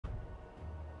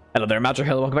Hello there, Major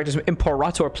Hill. Welcome back to some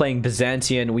Imperator playing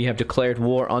Byzantium. We have declared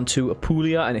war onto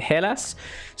Apulia and Hellas.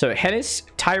 So Hellas,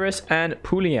 Tyrus, and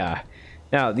Puglia.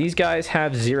 Now, these guys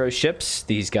have 0 ships.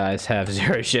 These guys have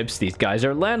 0 ships. These guys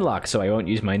are landlocked, so I won't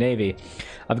use my navy.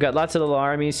 I've got lots of little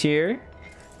armies here.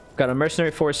 Got a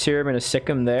mercenary force here. I'm going to sick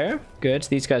them there. Good. So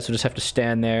these guys will just have to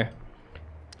stand there.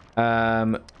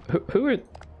 Who are...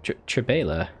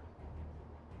 Trebela?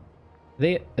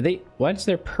 They... Why is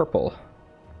there purple?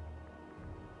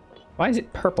 Why is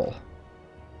it purple?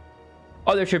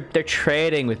 Oh, they're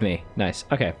trading with me. Nice.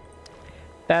 Okay.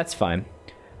 That's fine.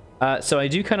 So I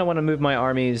do kind of want to move my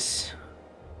armies...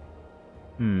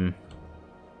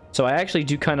 So I actually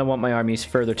do kind of want my armies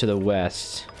further to the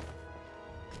west.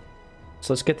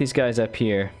 So let's get these guys up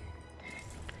here.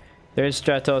 There's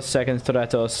Stratos, second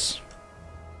Stratos.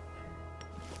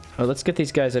 Oh, let's get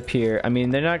these guys up here. I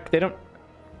mean, they don't...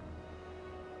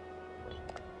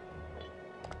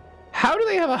 How do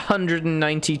they have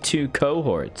 192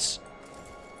 cohorts?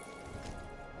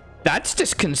 That's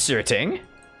disconcerting.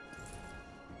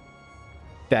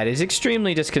 That is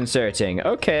extremely disconcerting.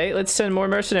 Okay, let's send more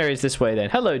mercenaries this way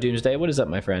then. Hello, Doomsday. What is up,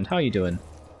 my friend? How are you doing?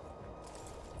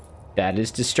 That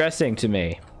is distressing to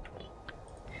me.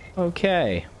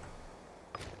 Okay.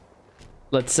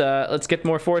 Let's get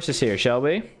more forces here, shall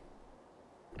we?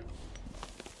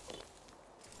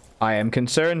 I am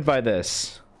concerned by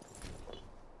this.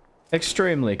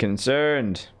 Extremely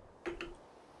concerned.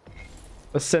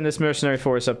 Let's send this mercenary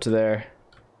force up to there.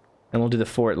 And we'll do the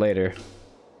fort later.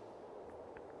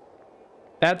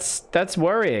 That's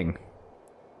worrying.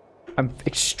 I'm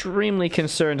extremely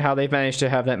concerned how they've managed to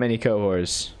have that many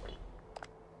cohorts.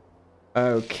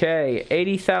 Okay,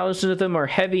 80,000 of them are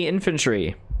heavy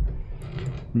infantry.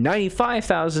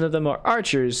 95,000 of them are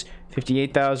archers.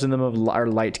 58,000 of them are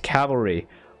light cavalry.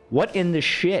 What in the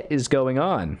shit is going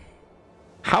on?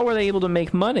 How are they able to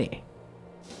make money?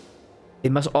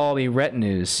 It must all be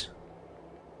retinues.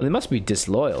 Well, they must be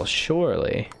disloyal,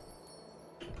 surely.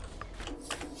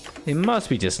 They must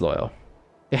be disloyal.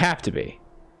 They have to be.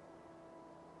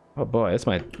 Oh boy,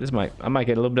 I might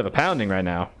get a little bit of a pounding right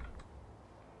now.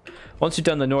 Once we've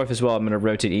done the north as well, I'm going to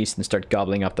rotate east and start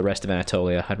gobbling up the rest of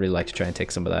Anatolia. I'd really like to try and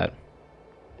take some of that.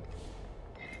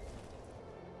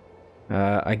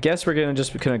 I guess we're going to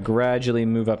just kind of gradually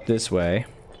move up this way.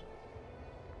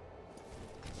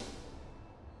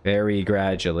 Very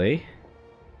gradually.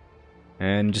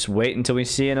 And just wait until we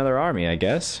see another army, I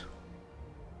guess.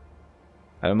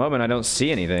 At the moment, I don't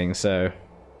see anything, so...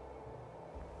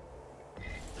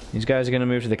 These guys are going to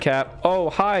move to the cap.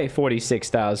 Oh, hi,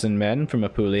 46,000 men from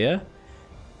Apulia.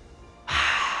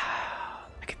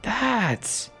 Look at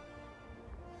that.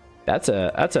 That's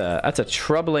a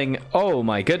troubling... Oh,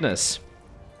 my goodness.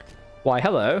 Why,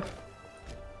 hello.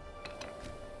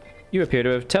 You appear to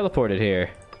have teleported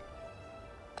here.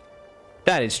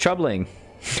 That is troubling.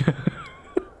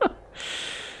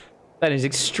 That is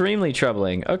extremely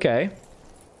troubling. Okay.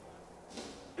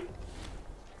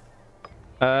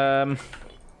 Wow.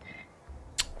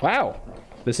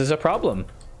 This is a problem.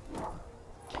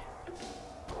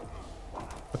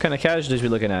 What kind of casualties are we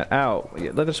looking at? Ow.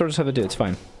 Let the soldiers have to do it. It's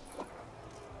fine.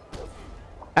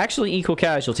 Actually, equal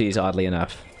casualties, oddly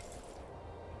enough.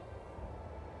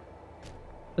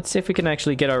 Let's see if we can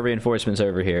actually get our reinforcements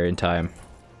over here in time.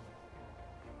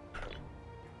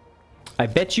 I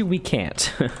bet you we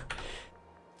can't. Alright,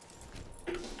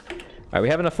 we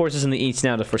have enough forces in the east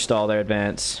now to forestall their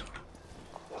advance.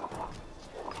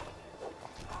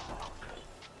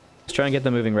 Let's try and get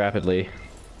them moving rapidly.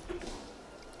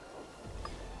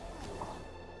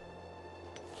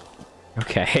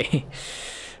 Okay.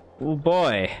 Oh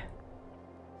boy.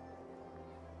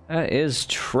 That is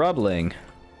troubling.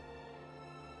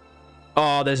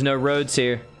 Oh, there's no roads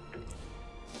here.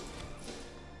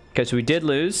 Okay, so we did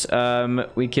lose.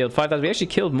 We killed 5,000. We actually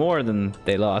killed more than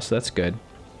they lost, so that's good.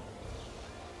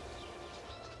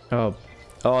 Oh,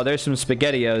 there's some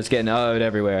SpaghettiOs getting out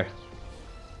everywhere.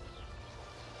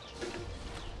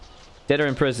 Dead or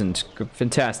imprisoned.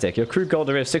 Fantastic. Your crew gold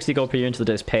is 60 gold per year until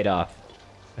the day is paid off.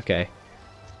 Okay.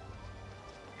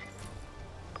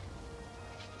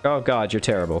 Oh god, you're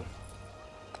terrible.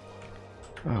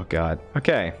 Oh god.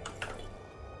 Okay.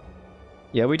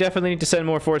 Yeah, we definitely need to send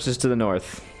more forces to the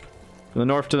north. From the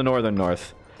north to the northern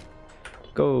north.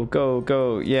 Go, go,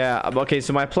 go. Yeah, okay,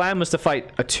 so my plan was to fight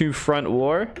a 2-front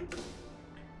war.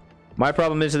 My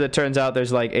problem is that it turns out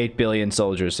there's like 8 billion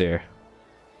soldiers here.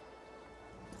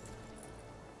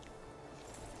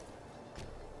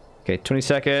 Okay, 20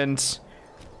 seconds.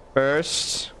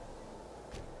 First.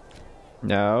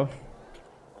 No.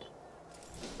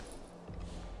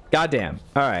 Goddamn.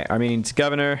 Alright, Armenians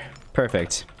governor.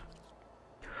 Perfect.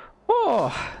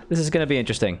 Oh, this is going to be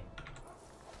interesting.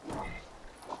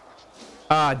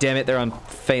 Ah, damn it. They're on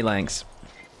phalanx.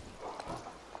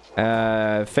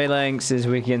 Phalanx is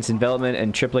weak against envelopment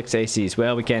and triplex ACs.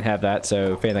 Well, we can't have that,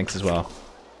 so phalanx as well.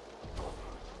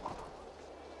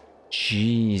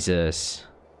 Jesus.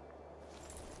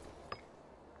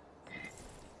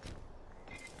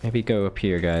 Maybe go up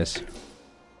here, guys.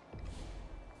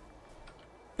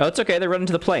 Oh, it's okay. They're running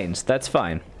to the plains. That's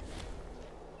fine.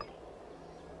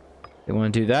 They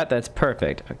want to do that? That's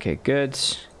perfect. Okay, good.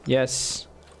 Yes.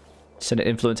 Send an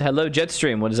influence. Hello,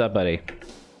 Jetstream. What is up, buddy?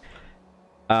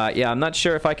 Yeah, I'm not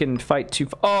sure if I can fight too...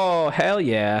 Oh, hell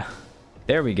yeah.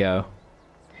 There we go.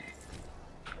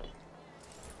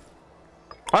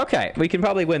 Okay, we can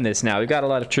probably win this now. We've got a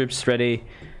lot of troops ready.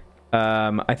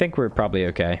 I think we're probably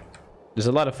okay. There's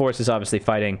a lot of forces obviously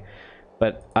fighting,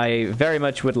 but I very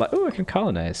much would like... Oh, I can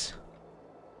colonize.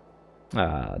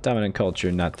 Dominant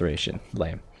culture, not Thracian.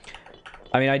 Lame.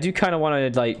 I mean, I do kind of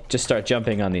want to, like, just start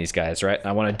jumping on these guys, right?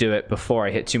 I want to do it before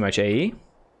I hit too much AE.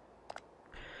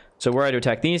 So were I to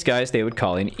attack these guys, they would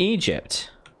call in Egypt.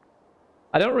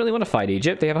 I don't really want to fight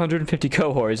Egypt. They have 150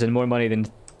 cohorts and more money than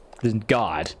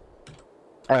God.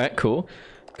 Alright, cool.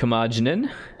 Commagenen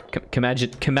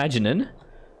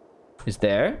is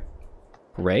there.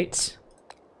 Great.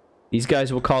 These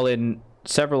guys will call in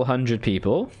several hundred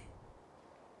people.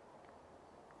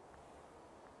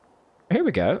 Here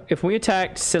we go. If we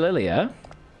attacked Cililia,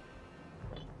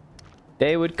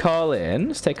 they would call in...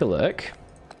 Let's take a look.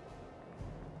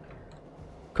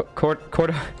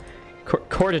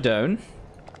 Cortidone.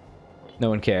 No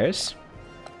one cares.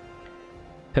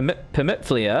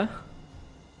 Pamiphilia.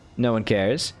 No one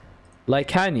cares.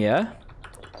 Lycania.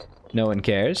 No one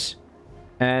cares.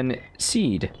 And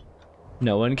Seed.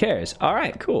 No one cares.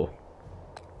 Alright, cool.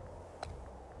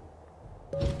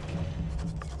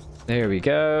 There we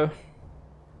go.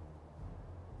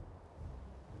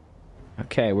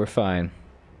 Okay, we're fine.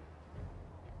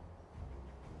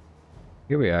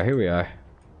 Here we are, here we are.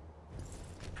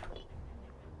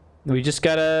 We just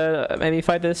gotta maybe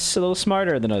fight this a little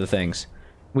smarter than other things.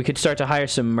 We could start to hire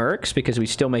some mercs because we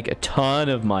still make a ton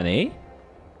of money.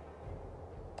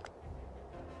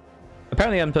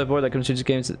 Apparently I'm the board that comes to these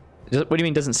games. What do you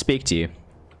mean doesn't speak to you?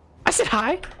 I said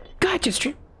hi. God, just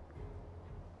stream.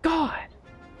 God.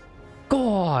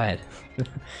 God.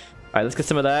 Alright, let's get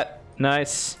some of that.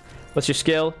 Nice. What's your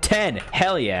skill? 10.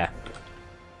 Hell yeah.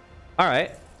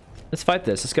 Alright. Let's fight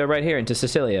this. Let's go right here into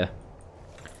Sicilia.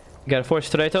 We got a force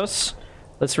Thretos.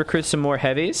 Let's recruit some more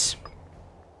heavies.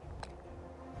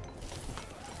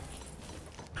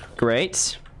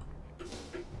 Great.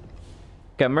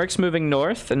 Got mercs moving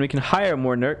north, and we can hire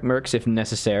more mercs if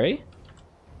necessary.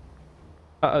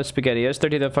 Uh-oh, SpaghettiOs.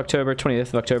 30th of October, 20th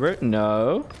of October.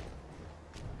 No.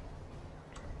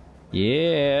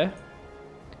 Yeah.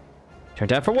 Turn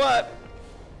down for what?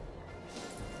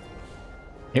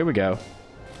 Here we go.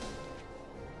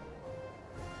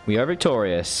 We are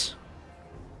victorious.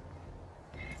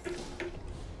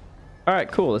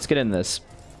 Alright, cool. Let's get in this.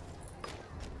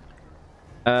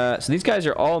 So these guys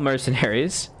are all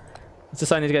mercenaries. Let's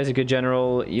assign these guys a good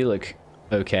general. You look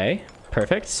okay.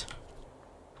 Perfect.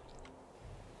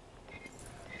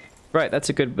 Right, that's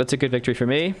a good victory for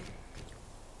me.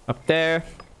 Up there.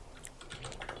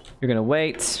 You're gonna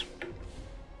wait.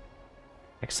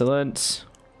 Excellent.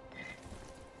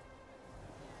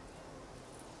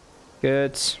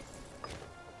 Good.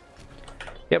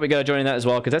 Yeah, we gotta join in that as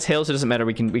well because that's hill, so it doesn't matter.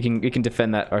 We can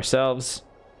defend that ourselves.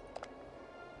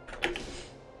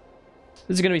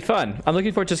 This is gonna be fun. I'm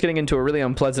looking forward to just getting into a really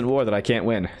unpleasant war that I can't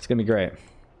win. It's gonna be great.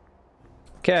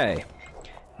 Okay,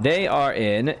 they are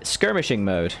in skirmishing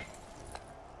mode.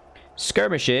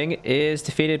 Skirmishing is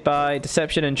defeated by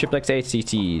deception and triplex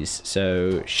ACTs.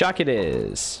 So shock it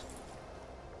is.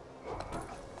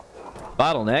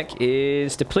 Bottleneck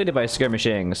is depleted by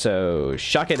skirmishing, so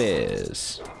shock it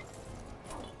is.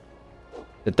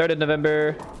 The 3rd of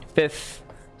November, 5th,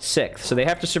 6th. So they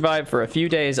have to survive for a few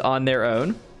days on their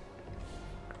own.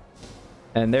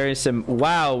 And there is some...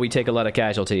 Wow, we take a lot of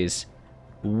casualties.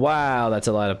 Wow, that's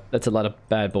a lot of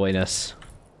bad boyness.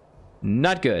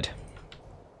 Not good.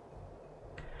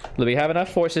 We have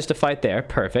enough forces to fight there.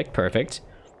 Perfect, perfect.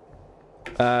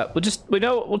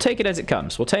 We'll take it as it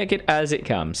comes. We'll take it as it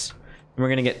comes. And we're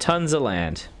gonna get tons of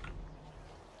land.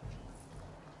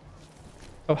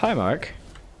 Oh, hi, Mark.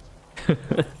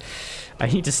 I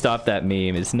need to stop that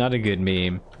meme. It's not a good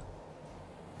meme.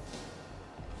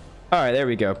 Alright, there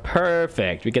we go.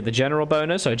 Perfect. We get the general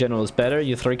bonus. Our general is better.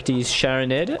 Euthrictes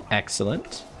Sharonid.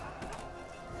 Excellent.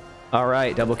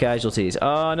 Alright, double casualties.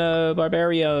 Oh no,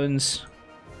 barbarians.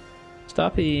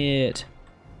 Stop it.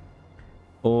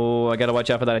 Oh, I gotta watch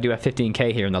out for that. I do have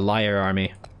 15k here in the Liar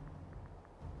army.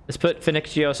 Let's put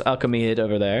Phoenicios Alchemid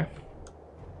over there.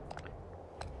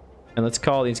 And let's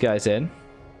call these guys in.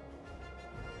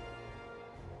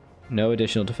 No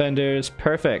additional defenders.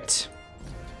 Perfect.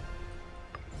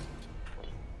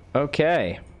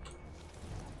 Okay.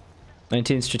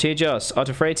 19 Strategios.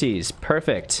 Autophrates.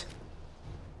 Perfect.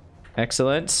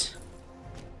 Excellent.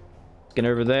 Get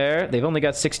over there. They've only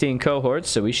got 16 cohorts,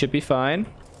 so we should be fine.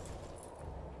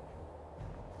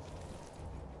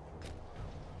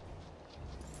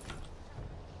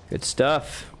 Good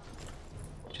stuff.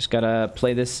 Just gotta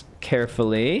play this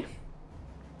carefully.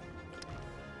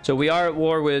 So we are at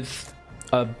war with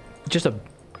just a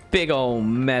big old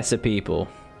mess of people.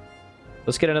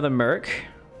 Let's get another merc.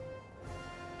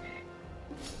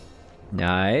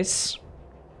 Nice.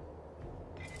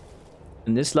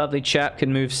 And this lovely chap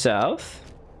can move south.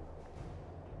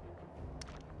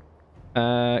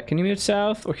 Can you move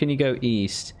south or can you go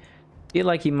east? I feel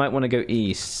like he might want to go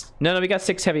east. No, we got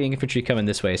 6 heavy infantry coming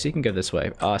this way, so you can go this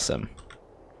way. Awesome.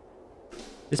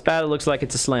 This battle looks like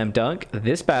it's a slam dunk.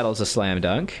 This battle's a slam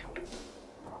dunk.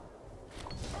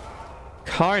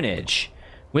 Carnage.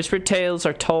 Whispered tales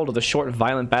are told of the short,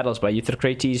 violent battles by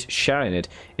Euthycrates Charinid.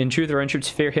 In truth, our own troops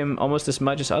fear him almost as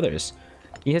much as others.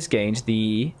 He has gained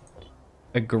the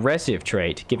aggressive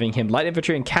trait, giving him light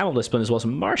infantry and camel discipline as well as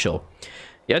martial.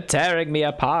 You're tearing me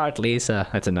apart, Lisa.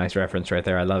 That's a nice reference right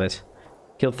there. I love it.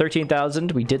 Killed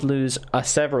 13,000. We did lose a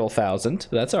several thousand.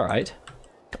 That's all right.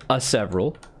 A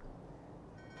several.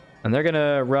 And they're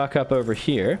gonna rock up over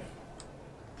here.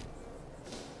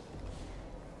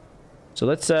 So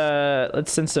let's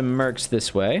send some mercs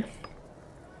this way.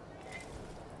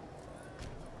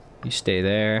 You stay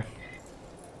there.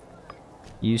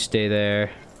 You stay there.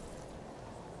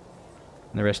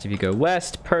 And the rest of you go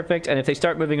west. Perfect. And if they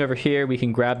start moving over here, we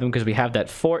can grab them because we have that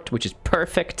fort, which is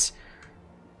perfect.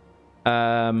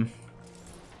 Where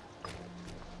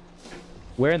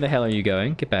in the hell are you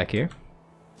going? Get back here.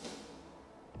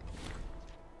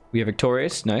 We are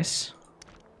victorious. Nice.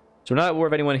 So we're not at war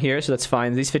with anyone here, so that's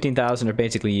fine. These 15,000 are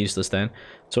basically useless then.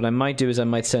 So what I might do is I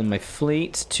might send my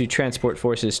fleet to transport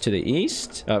forces to the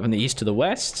east. From the east to the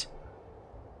west.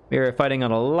 We are fighting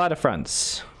on a lot of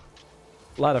fronts.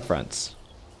 A lot of fronts.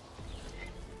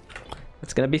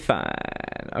 It's gonna be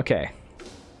fine. Okay.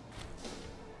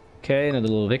 Okay, another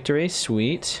little victory.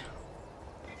 Sweet.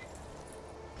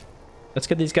 Let's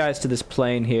get these guys to this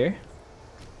plain here.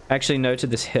 Actually, no, to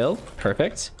this hill.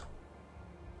 Perfect.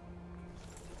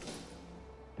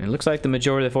 And it looks like the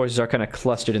majority of the forces are kind of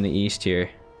clustered in the east here.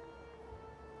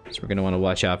 So we're going to want to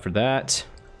watch out for that.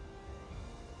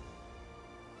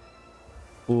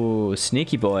 Ooh,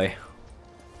 sneaky boy.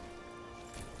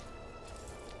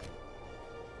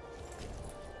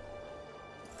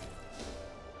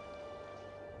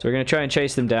 So we're going to try and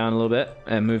chase them down a little bit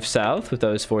and move south with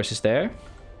those forces there.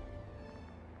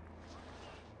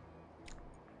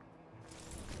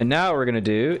 And now what we're going to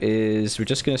do is we're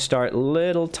just going to start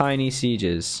little tiny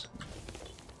sieges.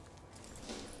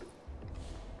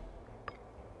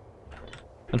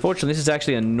 Unfortunately, this is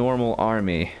actually a normal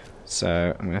army. So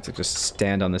I'm going to have to just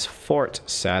stand on this fort,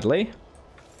 sadly.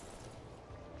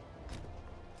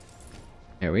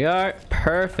 There we are.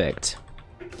 Perfect.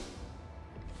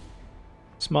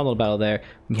 Small little battle there.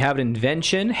 We have an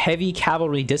invention, heavy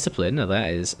cavalry discipline. Now that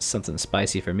is something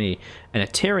spicy for me. And a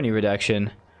tyranny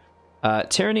reduction.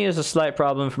 Tyranny is a slight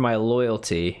problem for my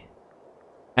loyalty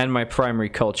and my primary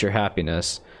culture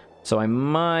happiness. So I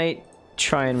might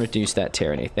try and reduce that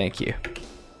tyranny. Thank you.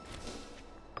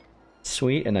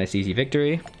 Sweet, a nice easy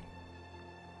victory.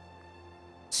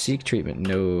 Seek treatment.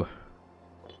 No.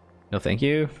 No, thank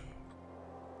you.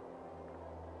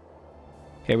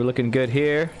 Okay, we're looking good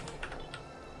here.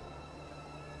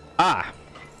 Ah!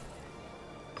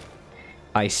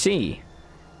 I see.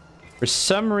 For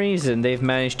some reason, they've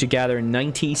managed to gather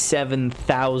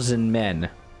 97,000 men.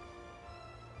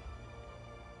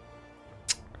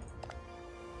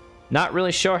 Not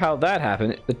really sure how that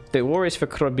happened. The war is for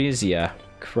Krobizia.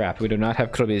 Crap, we do not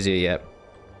have Krobizia yet.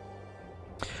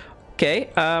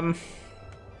 Okay,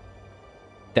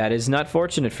 that is not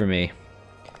fortunate for me.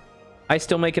 I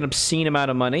still make an obscene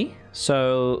amount of money,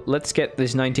 so let's get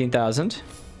this 19,000.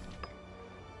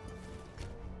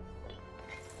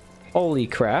 Holy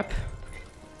crap.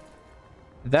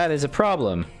 That is a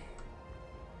problem.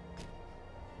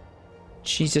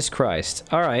 Jesus Christ.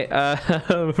 Alright,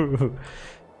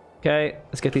 okay,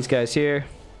 let's get these guys here.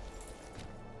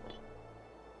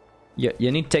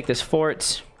 You need to take this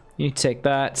fort. You need to take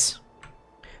that.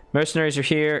 Mercenaries are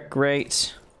here.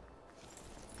 Great.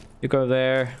 You go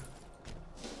there.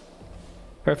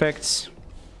 Perfect.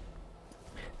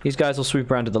 These guys will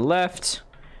sweep around to the left.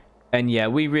 And yeah,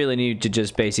 we really need to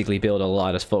just basically build a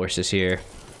lot of forces here.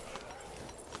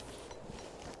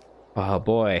 Oh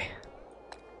boy.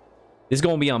 This is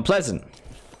going to be unpleasant.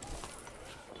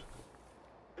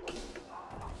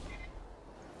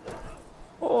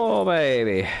 Oh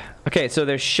baby. Okay, so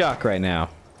there's Shock right now.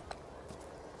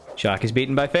 Shock is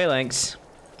beaten by Phalanx.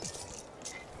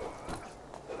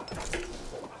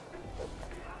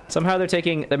 Somehow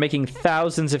they're making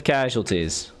thousands of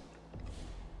casualties.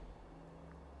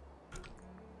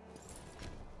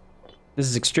 This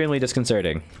is extremely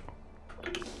disconcerting.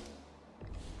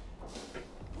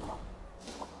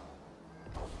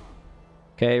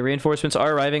 Okay, reinforcements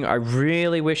are arriving. I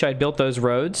really wish I'd built those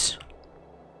roads.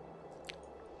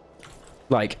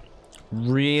 Like,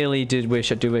 really do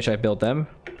wish I built them.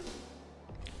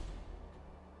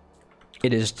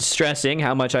 It is distressing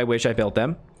how much I wish I built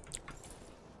them.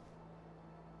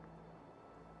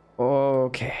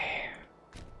 Okay.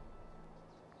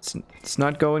 It's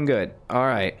not going good.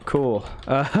 Alright, cool.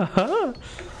 Tale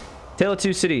of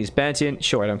Two Cities. Byzantium.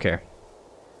 Sure, I don't care.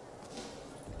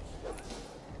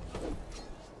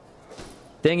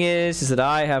 Thing is that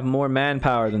I have more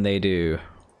manpower than they do.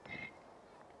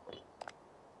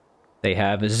 They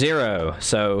have 0.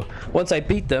 So once I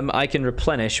beat them, I can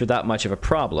replenish without much of a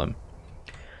problem.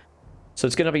 So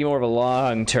it's going to be more of a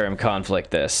long-term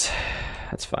conflict, this.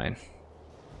 That's fine.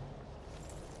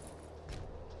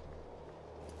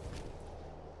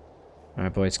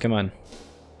 Alright, boys, come on.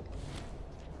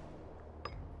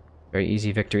 Very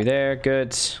easy victory there.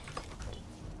 Good.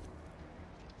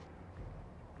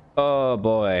 Oh,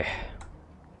 boy.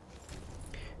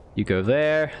 You go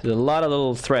there. There's a lot of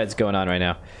little threads going on right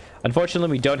now. Unfortunately,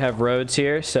 we don't have roads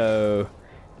here, so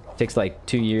it takes like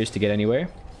 2 years to get anywhere.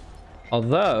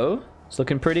 Although, it's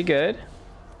looking pretty good.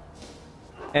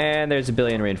 And there's a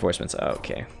billion reinforcements.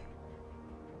 Okay.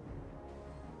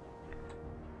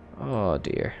 Oh,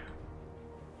 dear.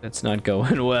 That's not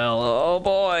going well. Oh,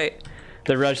 boy.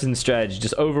 The Russian strategy,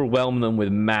 just overwhelm them with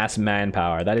mass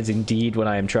manpower. That is indeed what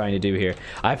I am trying to do here.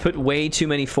 I put way too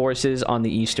many forces on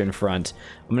the Eastern Front.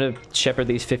 I'm going to shepherd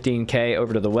these 15k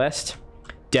over to the west.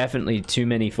 Definitely too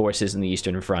many forces in the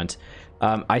Eastern Front.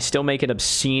 I still make an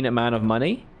obscene amount of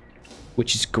money,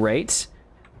 which is great.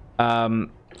 I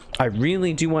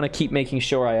really do want to keep making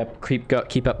sure I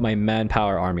keep up my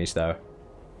manpower armies, though.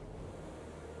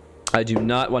 I do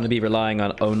not want to be relying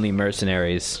on only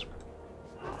mercenaries.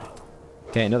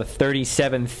 Okay, another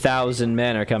 37,000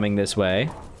 men are coming this way.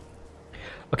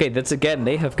 Okay, that's again,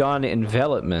 they have gone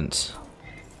envelopment.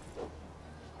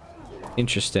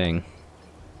 Interesting.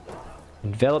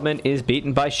 Envelopment is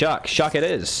beaten by Shock. Shock it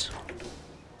is.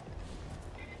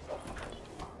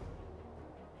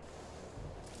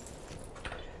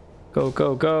 Go,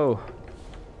 go, go.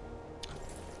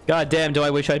 God damn, do I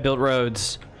wish I'd built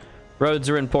roads. Roads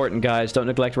are important, guys. Don't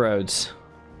neglect roads.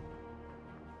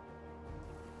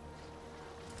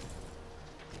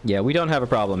 Yeah, we don't have a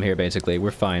problem here, basically.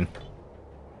 We're fine.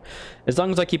 As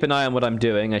long as I keep an eye on what I'm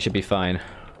doing, I should be fine.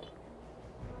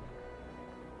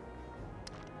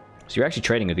 So you're actually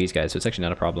trading with these guys, so it's actually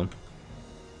not a problem.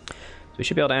 So we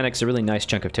should be able to annex a really nice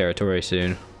chunk of territory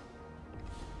soon.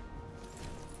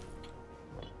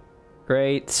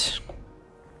 Great.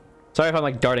 Sorry if I'm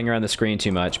like darting around the screen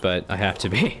too much, but I have to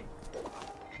be.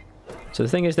 So the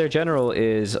thing is, their general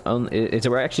is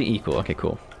we're actually equal. Okay,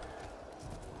 cool.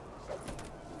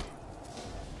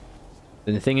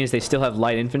 And the thing is, they still have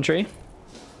light infantry.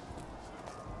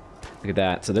 Look at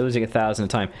that. So they're losing 1,000 a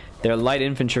time. Their light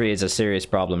infantry is a serious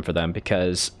problem for them,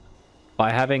 because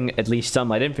by having at least some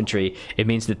light infantry, it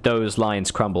means that those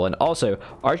lines crumble. And also,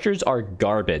 archers are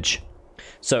garbage.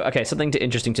 So, okay, something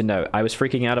interesting to note. I was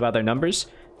freaking out about their numbers.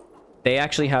 They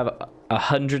actually have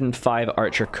 105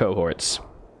 archer cohorts.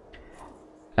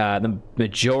 The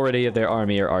majority of their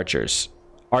army are archers.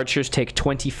 Archers take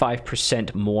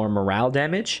 25% more morale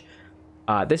damage.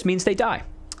 This means they die.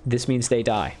 This means they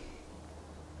die.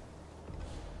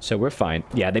 So we're fine.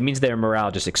 Yeah, that means their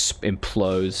morale just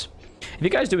implodes. If you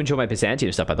guys do enjoy my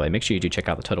Byzantium stuff, by the way, make sure you do check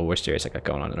out the Total War series I got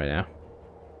going on right now.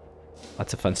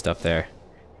 Lots of fun stuff there.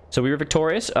 So we were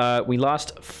victorious. We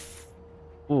lost...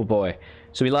 Oh, boy.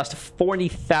 So we lost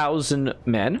 40,000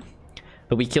 men,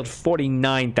 but we killed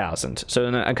 49,000.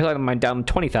 So I cut mine down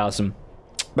 20,000.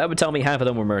 That would tell me half of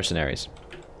them were mercenaries.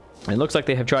 And it looks like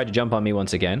they have tried to jump on me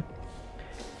once again.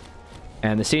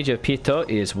 And the siege of Pito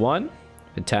is won.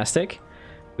 Fantastic.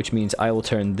 Which means I will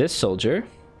turn this soldier.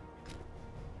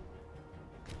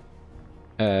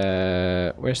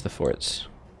 Where's the forts?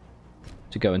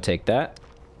 To go and take that.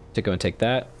 To go and take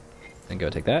that. And go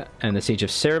take that. And the siege of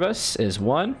Cerebus is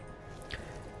won.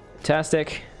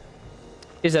 Fantastic.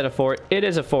 Is that a fort? It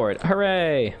is a fort.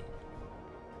 Hooray!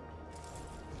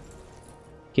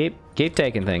 Keep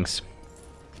taking things.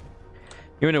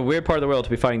 You're in a weird part of the world to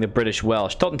be fighting the British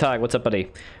Welsh. Toltentag, what's up,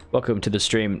 buddy? Welcome to the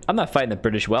stream. I'm not fighting the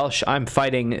British Welsh. I'm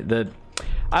fighting the...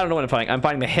 I don't know what I'm fighting. I'm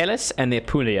fighting the Hellas and the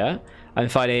Apulia. I'm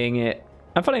fighting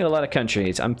a lot of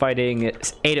countries. I'm fighting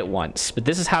 8 at once. But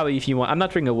this is how, if you want... I'm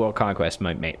not doing a world conquest,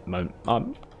 my mate.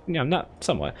 I'm not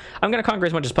somewhat. I'm going to conquer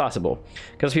as much as possible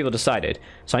because people decided.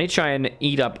 So I need to try and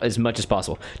eat up as much as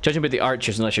possible. Judging by the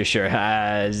archers, unless you're sure.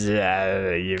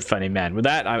 You funny man. With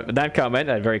that comment,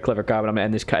 a very clever comment, I'm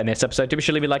going to end this episode. Do be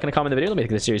sure to leave a like and a comment in the video. Let me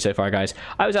think of the series so far, guys.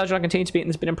 I was Algernon, continuing to be, and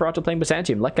this has been Imperator playing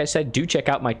Byzantium. Like I said, do check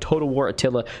out my Total War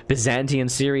Attila Byzantium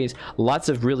series. Lots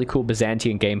of really cool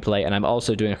Byzantium gameplay, and I'm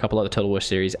also doing a couple other Total War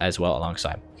series as well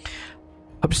alongside.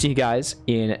 Hope to see you guys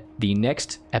in the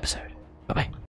next episode. Bye-bye.